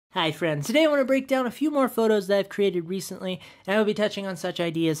Hi friends, today I want to break down a few more photos that I've created recently, and I will be touching on such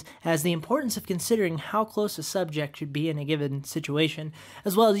ideas as the importance of considering how close a subject should be in a given situation,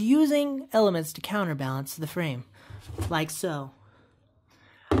 as well as using elements to counterbalance the frame, like so.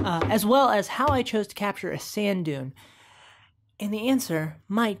 As well as how I chose to capture a sand dune, and the answer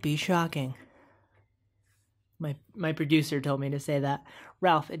might be shocking. My producer told me to say that.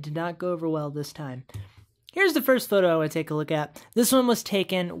 Ralph, it did not go over well this time. Here's the first photo I want to take a look at. This one was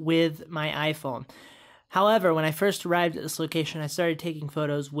taken with my iPhone. However, when I first arrived at this location, I started taking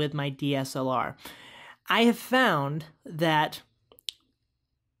photos with my DSLR. I have found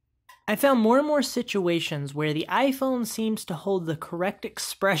more and more situations where the iPhone seems to hold the correct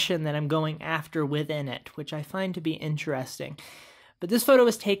expression that I'm going after within it, which I find to be interesting. But this photo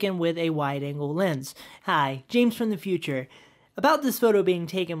was taken with a wide-angle lens. Hi, James from the future. About this photo being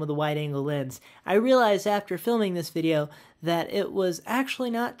taken with a wide-angle lens, I realized after filming this video that it was actually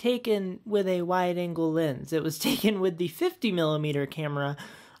not taken with a wide-angle lens. It was taken with the 50mm camera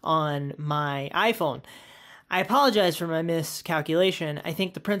on my iPhone. I apologize for my miscalculation. I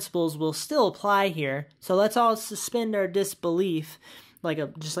think the principles will still apply here, so let's all suspend our disbelief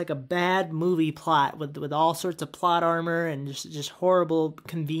just like a bad movie plot with all sorts of plot armor and just horrible,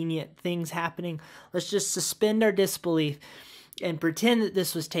 convenient things happening. Let's just suspend our disbelief and pretend that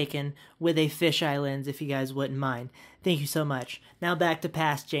this was taken with a fisheye lens, if you guys wouldn't mind. Thank you so much. Now back to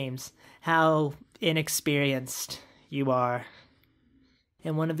past James. How inexperienced you are.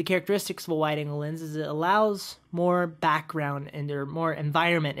 And one of the characteristics of a wide-angle lens is it allows more background or more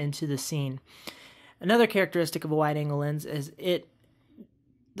environment into the scene. Another characteristic of a wide-angle lens is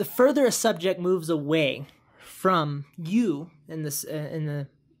the further a subject moves away from you in the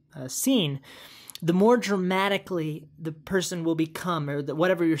scene, the more dramatically the person will become, or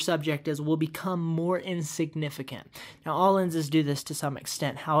whatever your subject is, will become more insignificant. Now, all lenses do this to some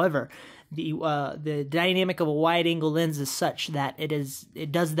extent. However, the dynamic of a wide-angle lens is such that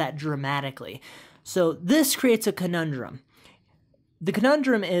it does that dramatically. So this creates a conundrum. The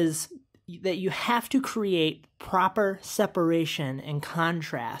conundrum is that you have to create proper separation and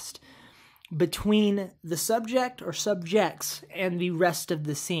contrast between the subject or subjects and the rest of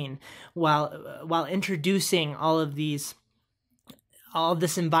the scene while introducing all of this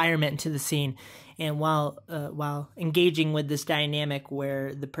environment into the scene, and while engaging with this dynamic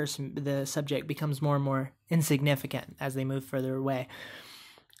where the subject becomes more and more insignificant as they move further away.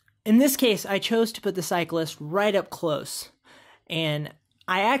 In this case, I chose to put the cyclist right up close, and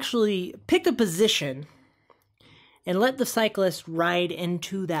I actually picked a position and let the cyclist ride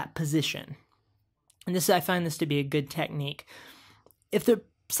into that position. And I find this to be a good technique. If the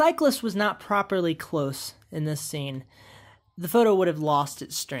cyclist was not properly close in this scene, the photo would have lost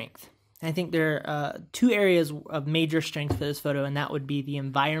its strength. I think there are two areas of major strength for this photo, and that would be the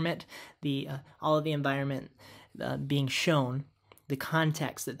environment, all of the environment being shown, the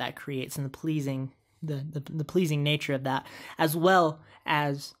context that creates, and the pleasing nature of that, as well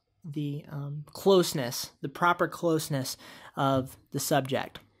as the closeness, the proper closeness of the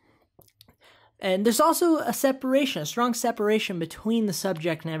subject. And there's also a strong separation between the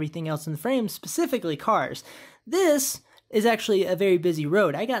subject and everything else in the frame, specifically cars. This is actually a very busy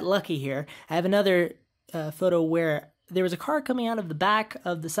road. I got lucky here. I have another photo where there was a car coming out of the back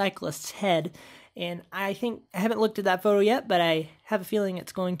of the cyclist's head, and I haven't looked at that photo yet, but I have a feeling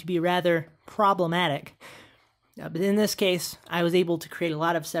it's going to be rather problematic. But in this case, I was able to create a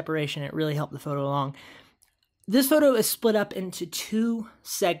lot of separation. It really helped the photo along. This photo is split up into two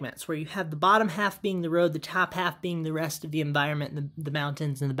segments, where you have the bottom half being the road, the top half being the rest of the environment, the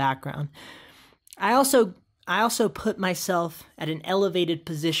mountains in the background. I also put myself at an elevated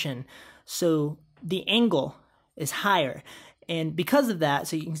position, so the angle is higher. And because of that,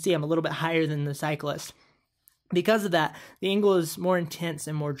 so you can see I'm a little bit higher than the cyclist. Because of that, the angle is more intense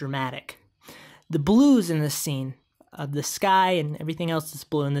and more dramatic. The blues in this scene, of the sky and everything else that's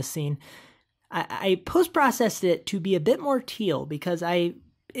blue in this scene, I post-processed it to be a bit more teal because I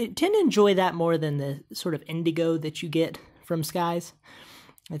tend to enjoy that more than the sort of indigo that you get from skies.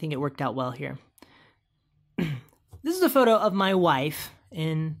 I think it worked out well here. This is a photo of my wife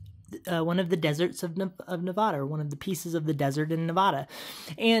in one of the deserts of Nevada, or one of the pieces of the desert in Nevada.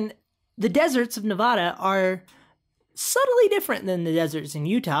 And the deserts of Nevada are subtly different than the deserts in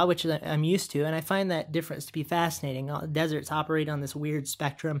Utah, which I'm used to, and I find that difference to be fascinating. All deserts operate on this weird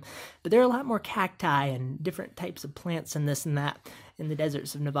spectrum, but there are a lot more cacti and different types of plants and this and that in the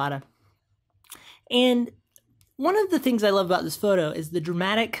deserts of Nevada. And one of the things I love about this photo is the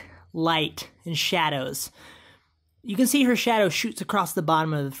dramatic light and shadows. You can see her shadow shoots across the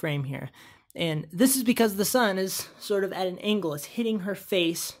bottom of the frame here. And this is because the sun is sort of at an angle. It's hitting her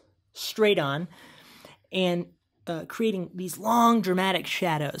face straight on and creating these long dramatic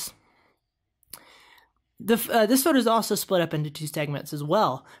shadows. This photo is also split up into two segments as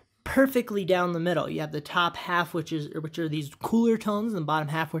well, perfectly down the middle. You have the top half, which are these cooler tones, and the bottom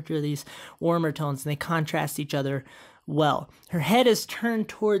half, which are these warmer tones, and they contrast each other well. Her head is turned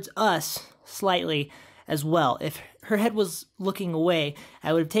towards us slightly as well. If her head was looking away,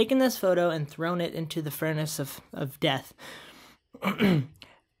 I would have taken this photo and thrown it into the furnace of death.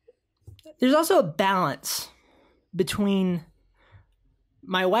 There's also a balance between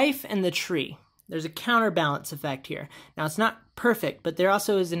my wife and the tree. There's a counterbalance effect here. Now, it's not perfect, but there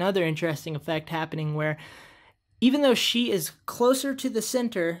also is another interesting effect happening where even though she is closer to the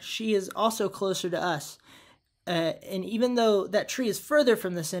center, she is also closer to us. And even though that tree is further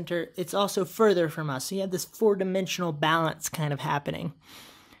from the center, it's also further from us. So you have this four-dimensional balance kind of happening.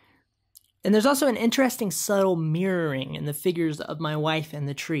 And there's also an interesting subtle mirroring in the figures of my wife and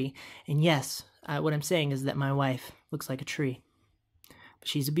the tree. And yes, what I'm saying is that my wife looks like a tree. But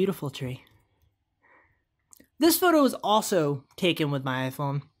she's a beautiful tree. This photo was also taken with my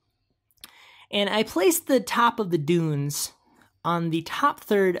iPhone, and I placed the top of the dunes on the top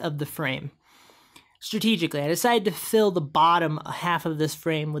third of the frame. Strategically, I decided to fill the bottom half of this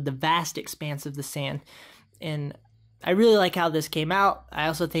frame with the vast expanse of the sand, and I really like how this came out. I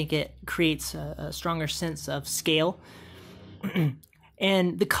also think it creates a stronger sense of scale,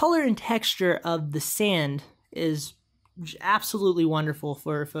 and the color and texture of the sand is absolutely wonderful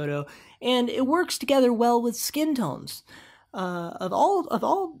for a photo, and it works together well with skin tones of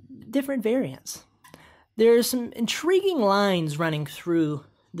all different variants. There are some intriguing lines running through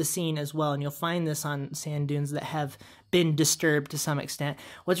the scene as well, and you'll find this on sand dunes that have been disturbed to some extent.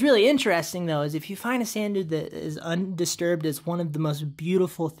 What's really interesting, though, is if you find a sand dune that is undisturbed, it's one of the most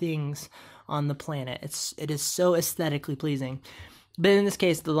beautiful things on the planet. It is so aesthetically pleasing. But in this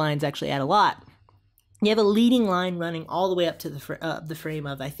case, the lines actually add a lot. You have a leading line running all the way up to the frame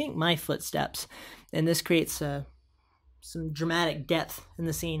of, I think, my footsteps. And this creates some dramatic depth in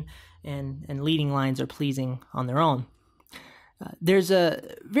the scene, and leading lines are pleasing on their own. There's a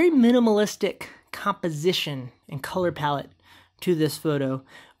very minimalistic composition and color palette to this photo,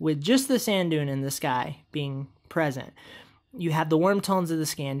 with just the sand dune and the sky being present. You have the warm tones of the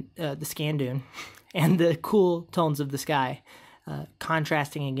scan dune and the cool tones of the sky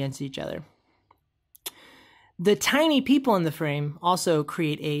contrasting against each other. The tiny people in the frame also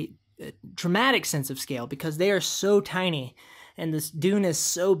create a dramatic sense of scale because they are so tiny, and this dune is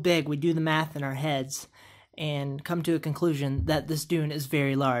so big. We do the math in our heads and come to a conclusion that this dune is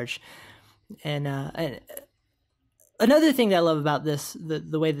very large. And another thing that I love about this,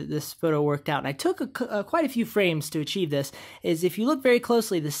 the way that this photo worked out, and I took quite a few frames to achieve this, is if you look very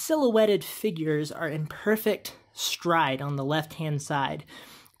closely, the silhouetted figures are in perfect stride on the left-hand side.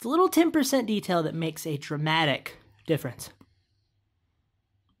 It's a little 10% detail that makes a dramatic difference.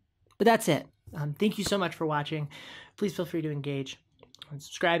 But that's it. Thank you so much for watching. Please feel free to engage.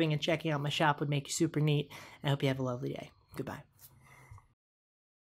 Subscribing and checking out my shop would make you super neat. I hope you have a lovely day. Goodbye.